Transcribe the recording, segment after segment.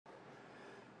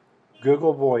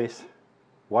Google Voice,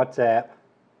 WhatsApp,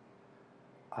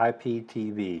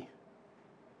 IPTV.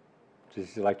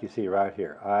 Just like you see right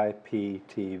here,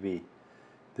 IPTV.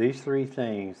 These three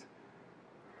things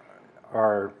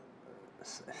are,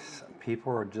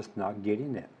 people are just not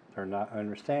getting it. They're not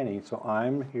understanding. So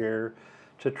I'm here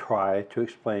to try to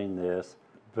explain this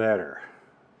better.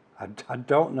 I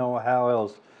don't know how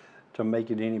else to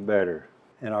make it any better.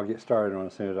 And I'll get started on it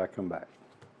as soon as I come back.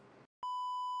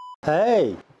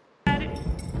 Hey!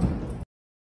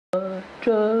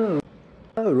 Roger!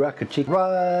 Oh, Rocket Chick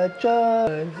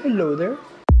Roger! Hello there.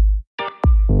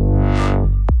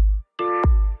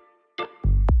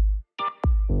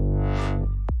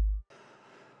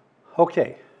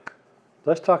 Okay,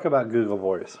 let's talk about Google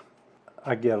Voice.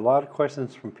 I get a lot of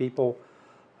questions from people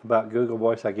about Google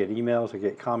Voice. I get emails, I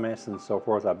get comments and so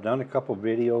forth. I've done a couple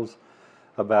videos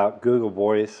about Google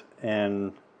Voice,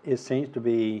 and it seems to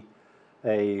be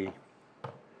a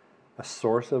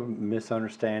source of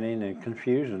misunderstanding and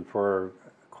confusion for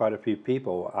quite a few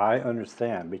people. I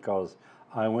understand because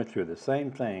I went through the same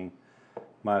thing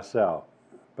myself.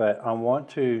 But I want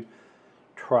to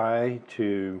try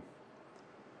to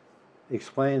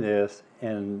explain this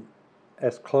in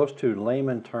as close to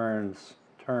layman terms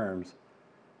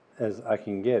as I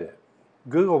can get it.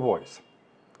 Google Voice,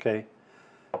 okay?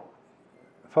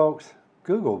 Folks,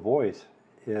 Google Voice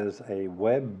is a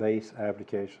web-based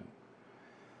application.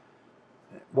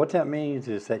 What that means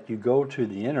is that you go to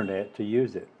the internet to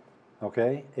use it,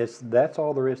 okay? That's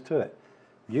all there is to it.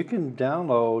 You can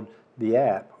download the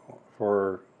app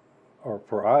for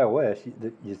iOS.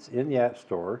 It's in the App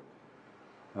Store,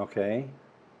 okay?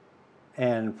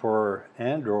 And for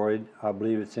Android, I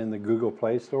believe it's in the Google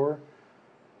Play Store.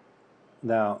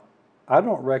 Now, I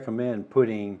don't recommend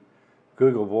putting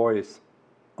Google Voice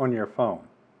on your phone.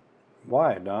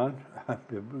 Why, Don?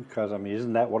 Because, I mean,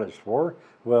 isn't that what it's for?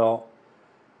 Well,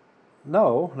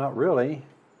 no, not really.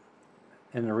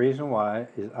 And the reason why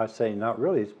I say not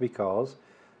really is because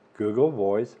Google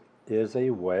Voice is a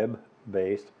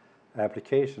web-based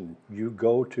application. You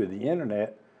go to the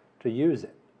internet to use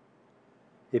it.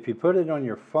 If you put it on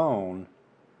your phone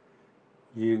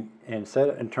and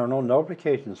set internal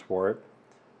notifications for it,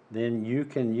 then you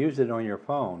can use it on your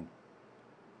phone.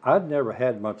 I'd never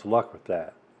had much luck with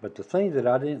that. But the thing that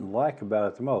I didn't like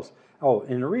about it the most,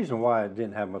 and the reason why I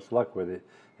didn't have much luck with it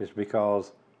is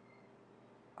because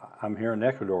I'm here in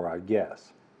Ecuador, I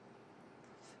guess.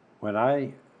 When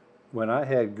I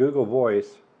had Google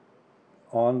Voice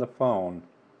on the phone,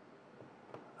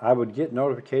 I would get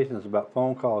notifications about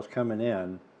phone calls coming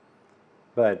in,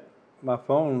 but my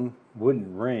phone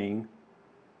wouldn't ring.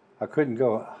 I couldn't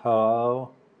go, hello.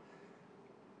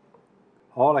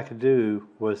 All I could do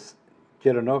was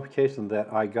get a notification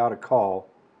that I got a call.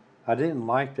 I didn't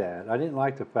like that. I didn't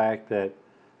like the fact that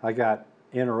I got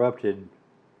interrupted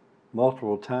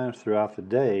multiple times throughout the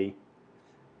day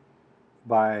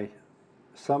by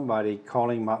somebody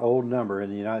calling my old number in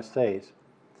the United States,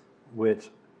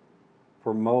 which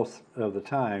for most of the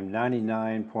time,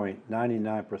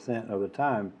 99.99% of the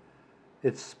time,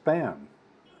 it's spam.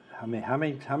 I mean, how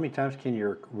many times can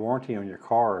your warranty on your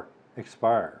car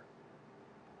expire?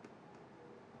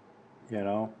 You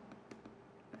know?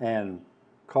 And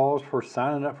calls for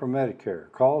signing up for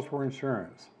Medicare, calls for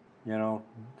insurance, you know,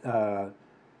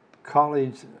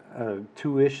 college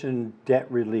tuition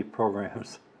debt relief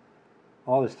programs,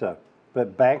 all this stuff.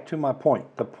 But back to my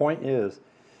point. The point is,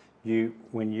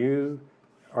 when you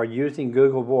are using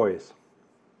Google Voice,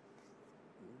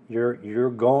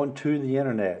 you're going to the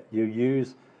internet. You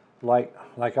use like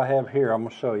I have here. I'm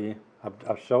gonna show you.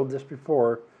 I've showed this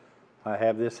before. I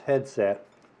have this headset.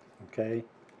 Okay,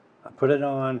 I put it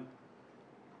on.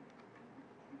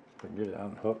 Get it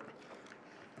unhooked.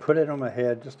 Put it on my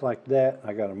head just like that.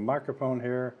 I got a microphone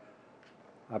here.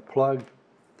 I plug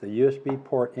the USB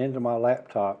port into my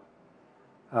laptop.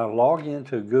 I log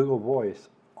into Google Voice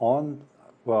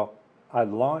I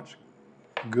launch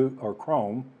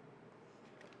Chrome,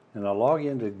 and I log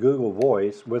into Google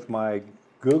Voice with my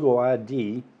Google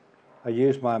ID. I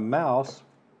use my mouse,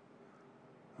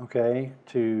 okay,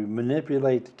 to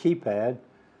manipulate the keypad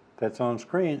that's on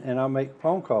screen, and I make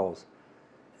phone calls.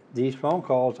 These phone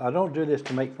calls, I don't do this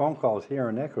to make phone calls here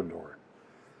in Ecuador.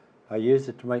 I use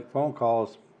it to make phone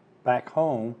calls back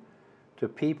home to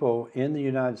people in the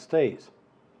United States,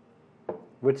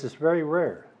 which is very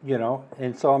rare, you know,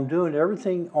 and so I'm doing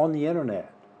everything on the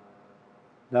internet.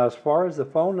 Now, as far as the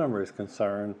phone number is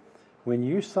concerned, when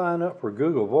you sign up for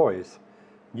Google Voice,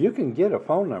 you can get a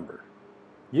phone number.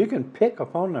 You can pick a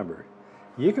phone number.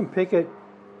 You can pick it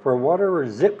for whatever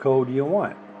zip code you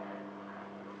want,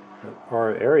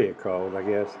 or area code, I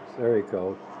guess, it's area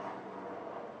code.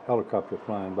 helicopter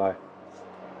flying by.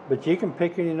 But you can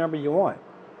pick any number you want.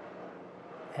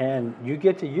 And you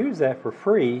get to use that for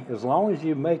free as long as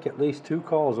you make at least 2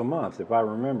 calls a month, if I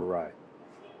remember right.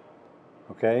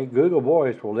 Okay, Google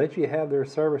Voice will let you have their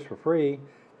service for free,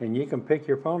 and you can pick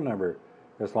your phone number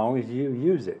as long as you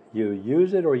use it. You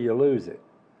use it or you lose it.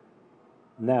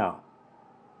 Now,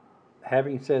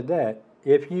 having said that,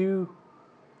 if you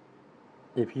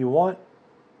want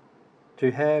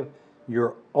to have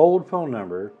your old phone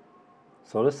number,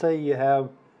 so let's say you have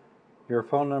your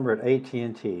phone number at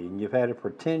AT&T and you've had it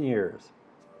for 10 years.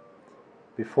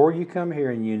 Before you come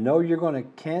here and you know you're going to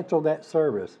cancel that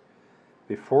service,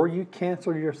 before you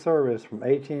cancel your service from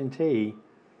AT&T,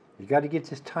 you got to get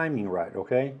this timing right,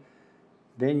 okay?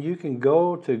 Then you can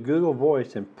go to Google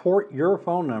Voice and port your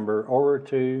phone number over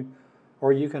to,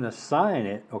 or you can assign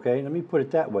it, okay? Let me put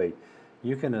it that way.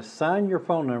 You can assign your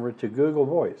phone number to Google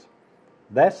Voice.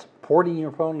 That's porting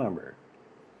your phone number.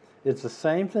 It's the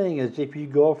same thing as if you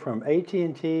go from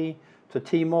AT&T to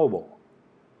T-Mobile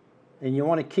and you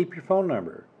want to keep your phone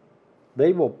number.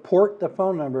 They will port the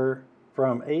phone number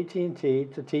from AT&T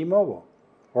to T-Mobile,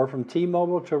 or from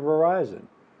T-Mobile to Verizon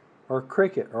or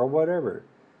Cricket or whatever.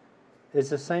 It's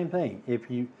the same thing.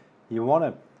 If you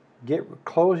want to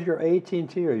close your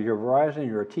AT&T or your Verizon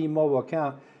or your T-Mobile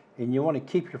account and you want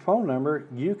to keep your phone number,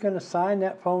 you can assign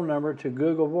that phone number to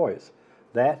Google Voice.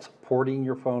 That's porting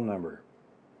your phone number.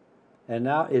 And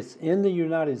now it's in the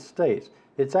United States.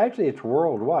 It's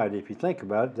worldwide if you think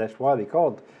about it. That's why they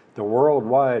call it the World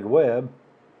Wide Web,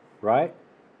 right?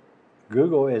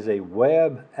 Google is a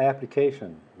web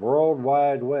application, World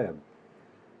Wide Web.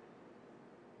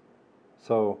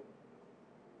 So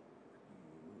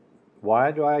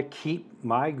why do I keep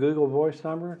my Google Voice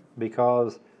number?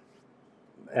 Because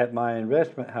at my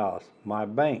investment house, my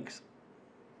banks,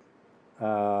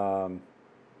 a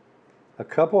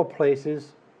couple of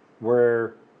places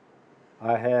where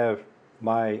I have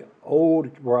an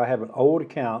old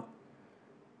account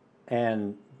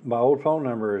and my old phone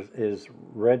number is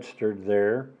registered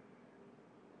there,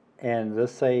 and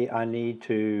let's say I need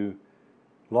to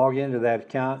log into that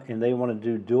account and they want to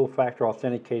do dual factor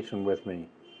authentication with me,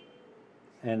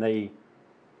 and they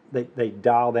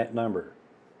dial that number.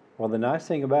 Well, the nice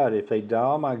thing about it, if they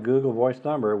dial my Google Voice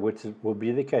number, which will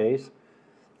be the case,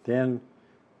 then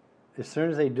as soon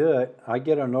as they do it, I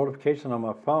get a notification on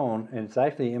my phone, and it's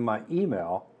actually in my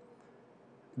email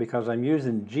because I'm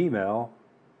using Gmail,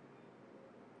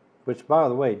 which, by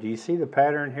the way, do you see the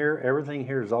pattern here? Everything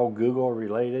here is all Google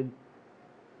related.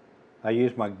 I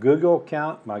use my Google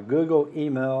account, my Google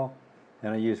email,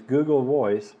 and I use Google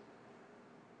Voice.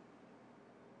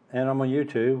 And I'm on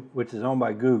YouTube, which is owned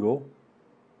by Google.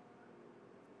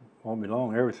 Won't be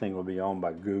long, everything will be owned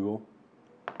by Google,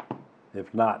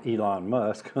 if not Elon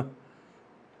Musk.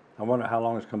 I wonder how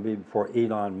long it's going to be before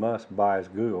Elon Musk buys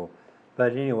Google.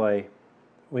 But anyway,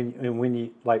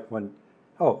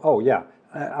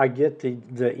 I get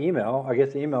the email. I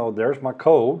get the email. There's my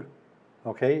code.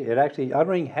 Okay, I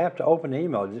don't even have to open the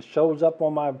email. It just shows up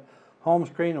on my home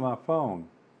screen of my phone.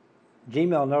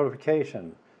 Gmail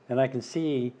notification, and I can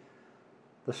see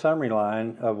the summary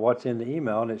line of what's in the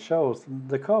email, and it shows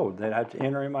the code that I have to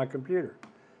enter in my computer,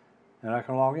 and I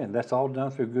can log in. That's all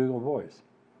done through Google Voice.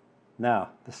 Now,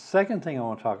 the second thing I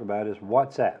want to talk about is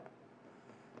WhatsApp.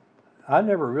 I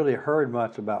never really heard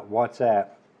much about WhatsApp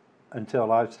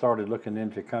until I started looking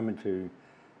into coming to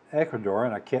Ecuador,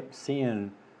 and I kept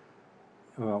seeing,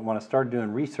 when I started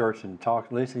doing research and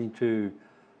listening to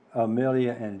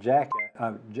Amelia and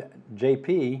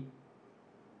JP,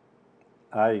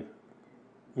 I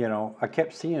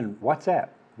kept seeing WhatsApp.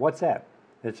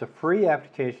 It's a free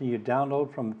application you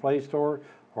download from the Play Store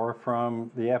or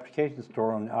from the application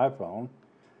store on the iPhone,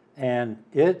 and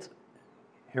it's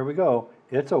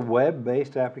a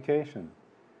web-based application.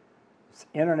 It's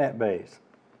internet-based.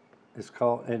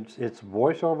 It's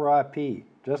voice over IP,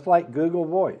 just like Google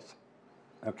Voice.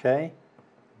 Okay,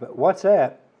 but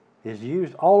WhatsApp is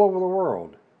used all over the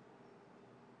world.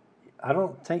 I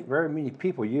don't think very many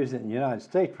people use it in the United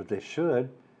States, but they should,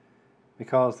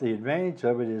 because the advantage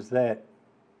of it is that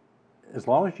as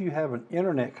long as you have an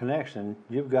internet connection,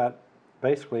 you've got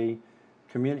basically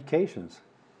communications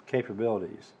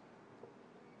capabilities.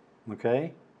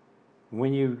 Okay?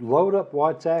 When you load up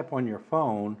WhatsApp on your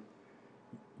phone,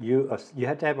 you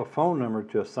have to have a phone number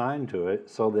to assign to it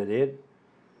so that it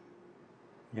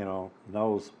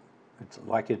knows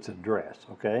its address,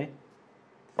 okay?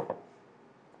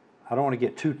 I don't want to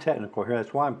get too technical here.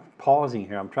 That's why I'm pausing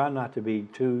here. I'm trying not to be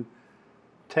too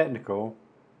technical,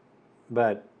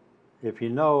 but if you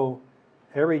know,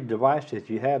 every device that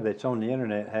you have that's on the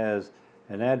internet has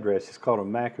an address. It's called a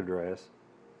MAC address,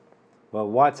 Well,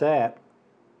 WhatsApp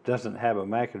doesn't have a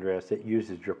MAC address, it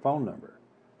uses your phone number.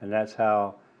 And that's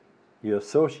how you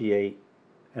associate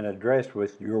an address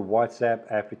with your WhatsApp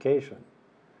application.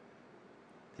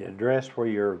 The address for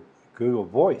your Google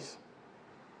Voice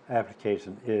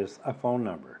application is a phone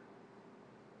number.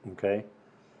 Okay?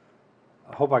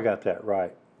 I hope I got that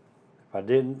right. If I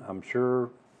didn't, I'm sure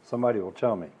somebody will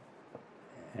tell me.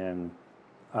 And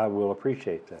I will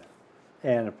appreciate that.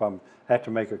 And if I have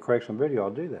to make a correction video, I'll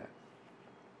do that.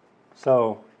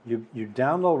 So you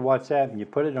download WhatsApp and you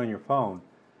put it on your phone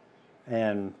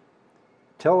and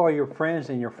tell all your friends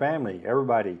and your family,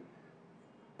 everybody,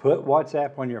 put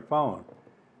WhatsApp on your phone.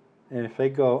 And if they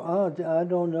go, oh, I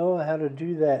don't know how to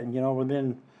do that, and well,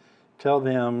 then tell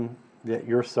them that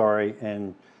you're sorry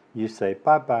and you say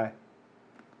bye-bye.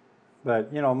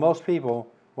 But most people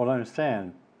will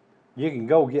understand. You can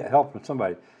go get help from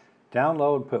somebody.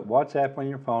 Download, put WhatsApp on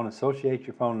your phone, associate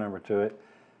your phone number to it,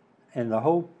 and the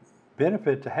whole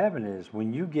benefit to having it is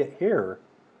when you get here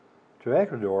to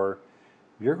Ecuador,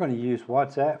 you're going to use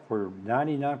WhatsApp for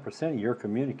 99% of your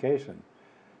communication.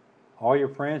 All your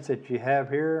friends that you have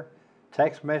here,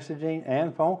 text messaging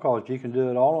and phone calls, you can do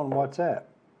it all on WhatsApp.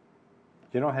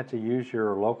 You don't have to use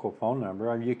your local phone number.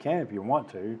 I mean, you can if you want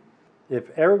to. If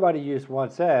everybody used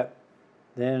WhatsApp,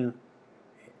 then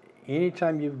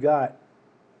anytime you've got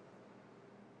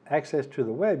access to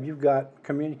the web, you've got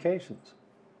communications.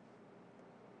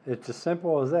 It's as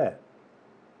simple as that.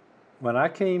 When I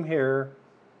came here,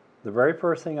 the very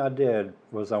first thing I did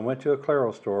was I went to a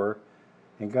Claro store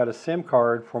and got a SIM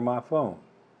card for my phone.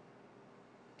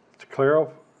 It's a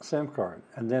Claro SIM card.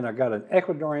 And then I got an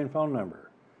Ecuadorian phone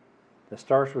number that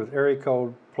starts with area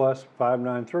code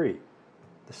 +593.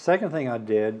 The second thing I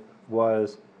did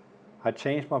was I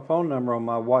changed my phone number on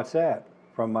my WhatsApp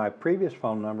from my previous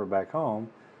phone number back home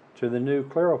to the new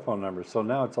Claro phone number. So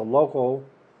now it's a local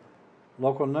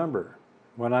number.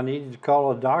 When I needed to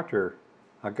call a doctor,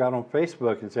 I got on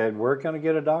Facebook and said, where can I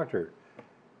get a doctor?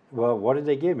 Well, what did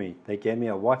they give me? They gave me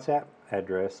a WhatsApp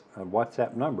address, a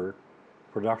WhatsApp number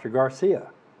for Dr. Garcia,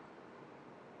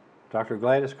 Dr.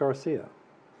 Gladys Garcia.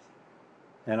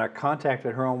 And I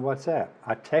contacted her on WhatsApp.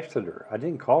 I texted her. I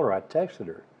didn't call her, I texted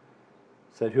her.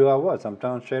 Said who I was. I'm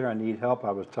Don Shader, I need help.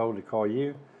 I was told to call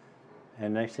you.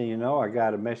 And next thing you know, I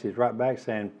got a message right back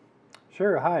saying,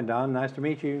 sure, hi Don, nice to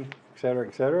meet you, etc.,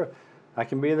 etc. I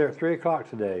can be there at 3 o'clock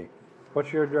today.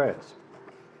 What's your address?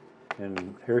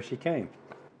 And here she came.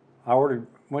 I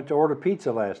went to order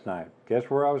pizza last night. Guess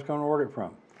where I was going to order it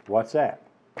from? WhatsApp.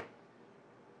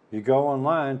 You go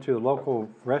online to local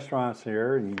restaurants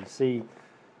here and you see,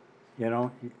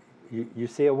 you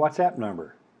see a WhatsApp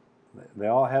number. They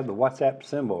all have the WhatsApp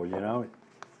symbol,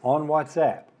 on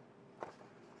WhatsApp.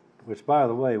 Which, by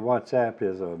the way, WhatsApp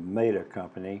is a Meta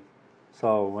company.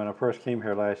 So when I first came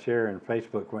here last year and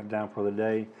Facebook went down for the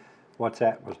day,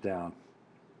 WhatsApp was down.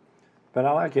 But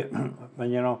I like it.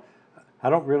 I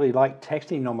don't really like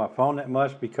texting on my phone that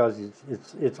much because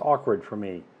it's awkward for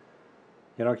me.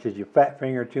 Because you fat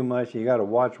finger too much, you got to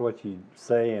watch what you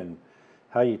say and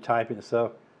how you type it and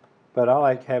stuff. But I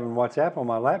like having WhatsApp on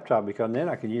my laptop because then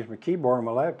I can use my keyboard on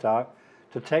my laptop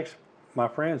to text my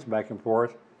friends back and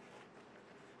forth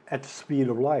at the speed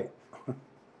of light.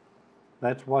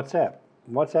 That's WhatsApp.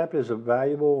 WhatsApp is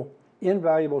a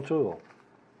invaluable tool.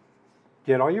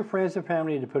 Get all your friends and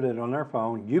family to put it on their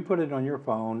phone. You put it on your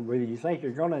phone, whether you think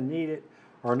you're going to need it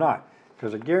or not.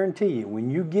 Because I guarantee you,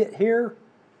 when you get here,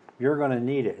 you're going to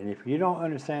need it. And if you don't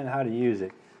understand how to use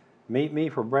it, meet me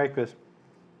for breakfast,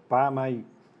 buy my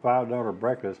 $5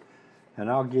 breakfast, and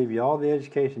I'll give you all the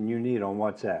education you need on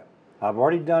WhatsApp. I've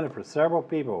already done it for several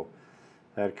people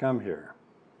that have come here.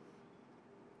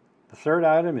 The third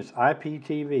item is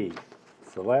IPTV.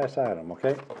 It's the last item,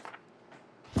 okay?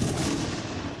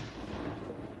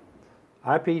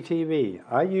 IPTV,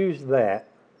 I use that.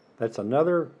 That's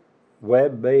another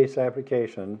web-based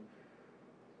application.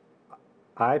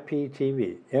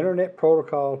 IPTV, Internet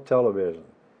Protocol Television.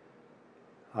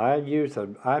 I use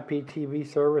an IPTV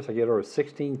service. I get over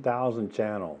 16,000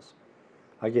 channels.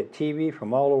 I get TV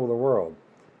from all over the world.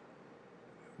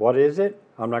 What is it?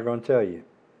 I'm not going to tell you.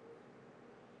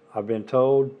 I've been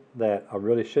told that I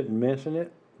really shouldn't mention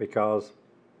it because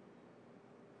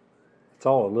it's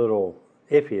all a little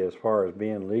iffy as far as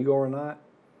being legal or not.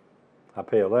 I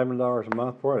pay $11 a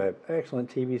month for it. I have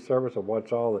excellent TV service. I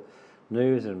watch all the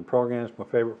news and programs, my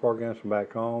favorite programs from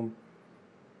back home.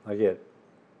 I get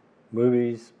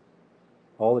movies,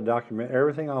 all the document,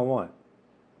 everything I want.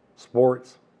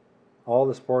 Sports, all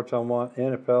the sports I want,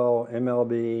 NFL,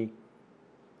 MLB,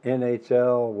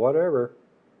 NHL, whatever.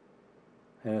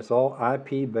 And it's all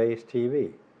IP-based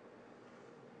TV.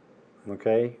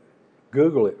 Okay?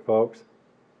 Google it, folks.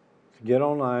 Get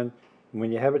online.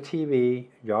 When you have a TV,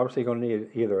 you're obviously going to need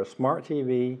either a smart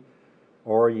TV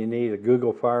or you need a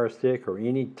Google Fire Stick or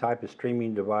any type of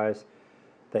streaming device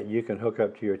that you can hook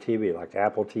up to your TV, like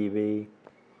Apple TV.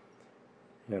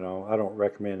 You know, I don't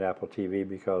recommend Apple TV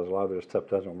because a lot of their stuff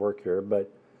doesn't work here, but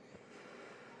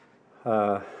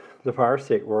the Fire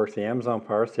Stick works. The Amazon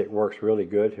Fire Stick works really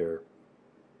good here.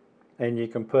 And you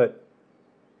can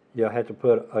you'll have to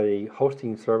put a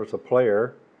hosting service, a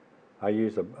player. I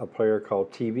use a player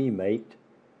called TV Mate,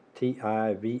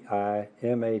 TIVIMATE,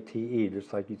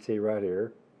 just like you see right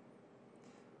here.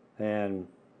 And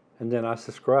then I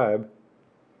subscribe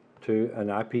to an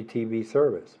IPTV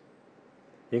service.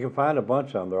 You can find a bunch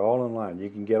of them. They're all online. You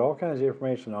can get all kinds of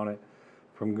information on it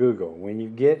from Google. When you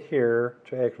get here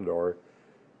to Ecuador,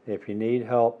 if you need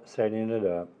help setting it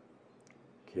up,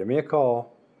 give me a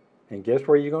call. And guess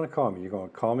where you're going to call me? You're going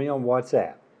to call me on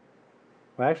WhatsApp.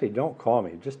 Well, actually, don't call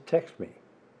me. Just text me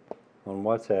on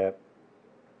WhatsApp,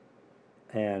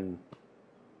 and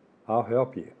I'll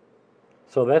help you.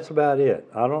 So that's about it.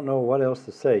 I don't know what else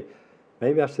to say.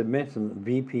 Maybe I should mention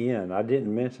VPN. I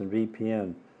didn't mention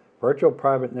VPN. Virtual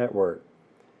Private Network.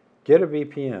 Get a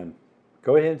VPN.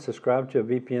 Go ahead and subscribe to a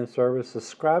VPN service.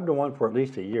 Subscribe to one for at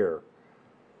least a year.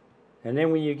 And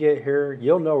then when you get here,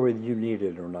 you'll know whether you need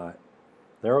it or not.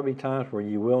 There will be times where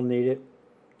you will need it.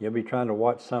 You'll be trying to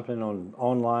watch something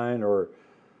online or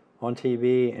on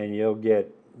TV, and you'll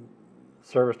get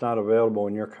service not available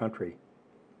in your country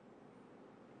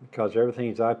because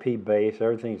everything's IP based,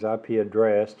 everything's IP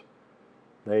addressed.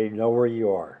 They know where you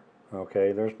are.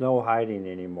 Okay, there's no hiding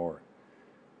anymore.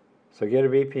 So get a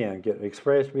VPN. Get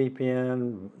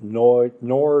ExpressVPN, Nord,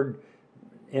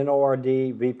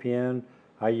 N-O-R-D VPN.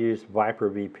 I use Viper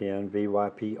VPN,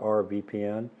 VYPR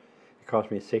VPN. It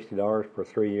cost me $60 for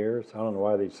 3 years. I don't know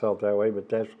why they sell it that way, but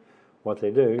that's what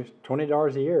they do. It's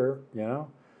 $20 a year, you know.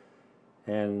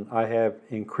 And I have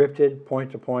encrypted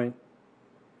point-to-point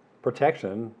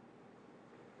protection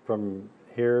from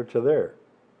here to there.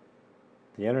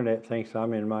 The internet thinks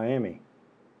I'm in Miami.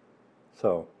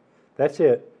 So that's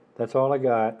it. That's all I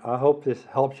got. I hope this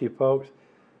helps you folks.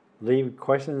 Leave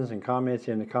questions and comments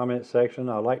in the comment section.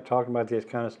 I like talking about this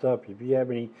kind of stuff. If you have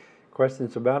any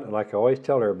questions about it, like I always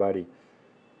tell everybody,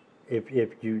 if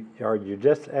you're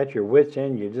just at your wit's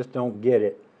end, you just don't get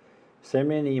it, send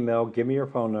me an email, give me your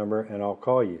phone number, and I'll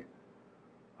call you.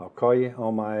 I'll call you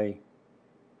on my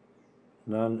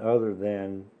none other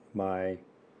than my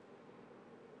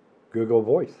Google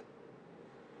Voice.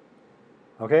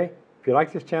 Okay? If you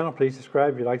like this channel, please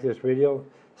subscribe. If you like this video,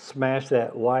 smash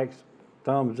that like,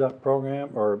 thumbs up program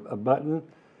or a button.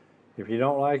 If you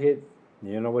don't like it,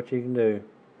 you know what you can do.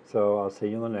 So I'll see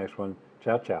you in the next one.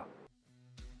 Ciao, ciao.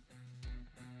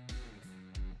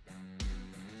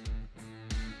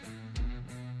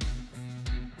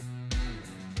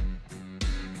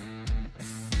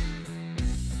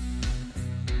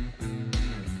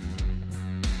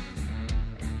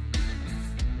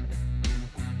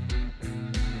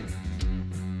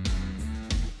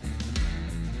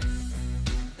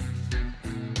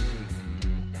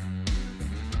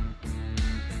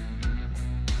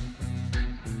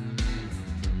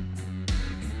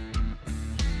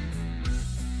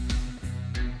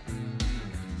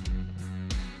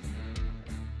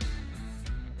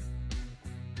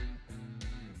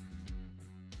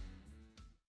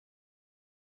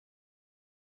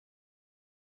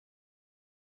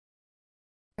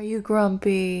 Are you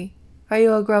grumpy? Are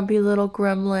you a grumpy little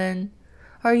gremlin?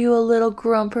 Are you a little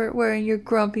grumpert wearing your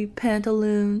grumpy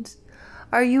pantaloons?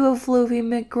 Are you a floofy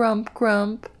McGrump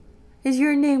Grump? Is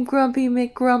your name Grumpy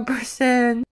McGrumperson?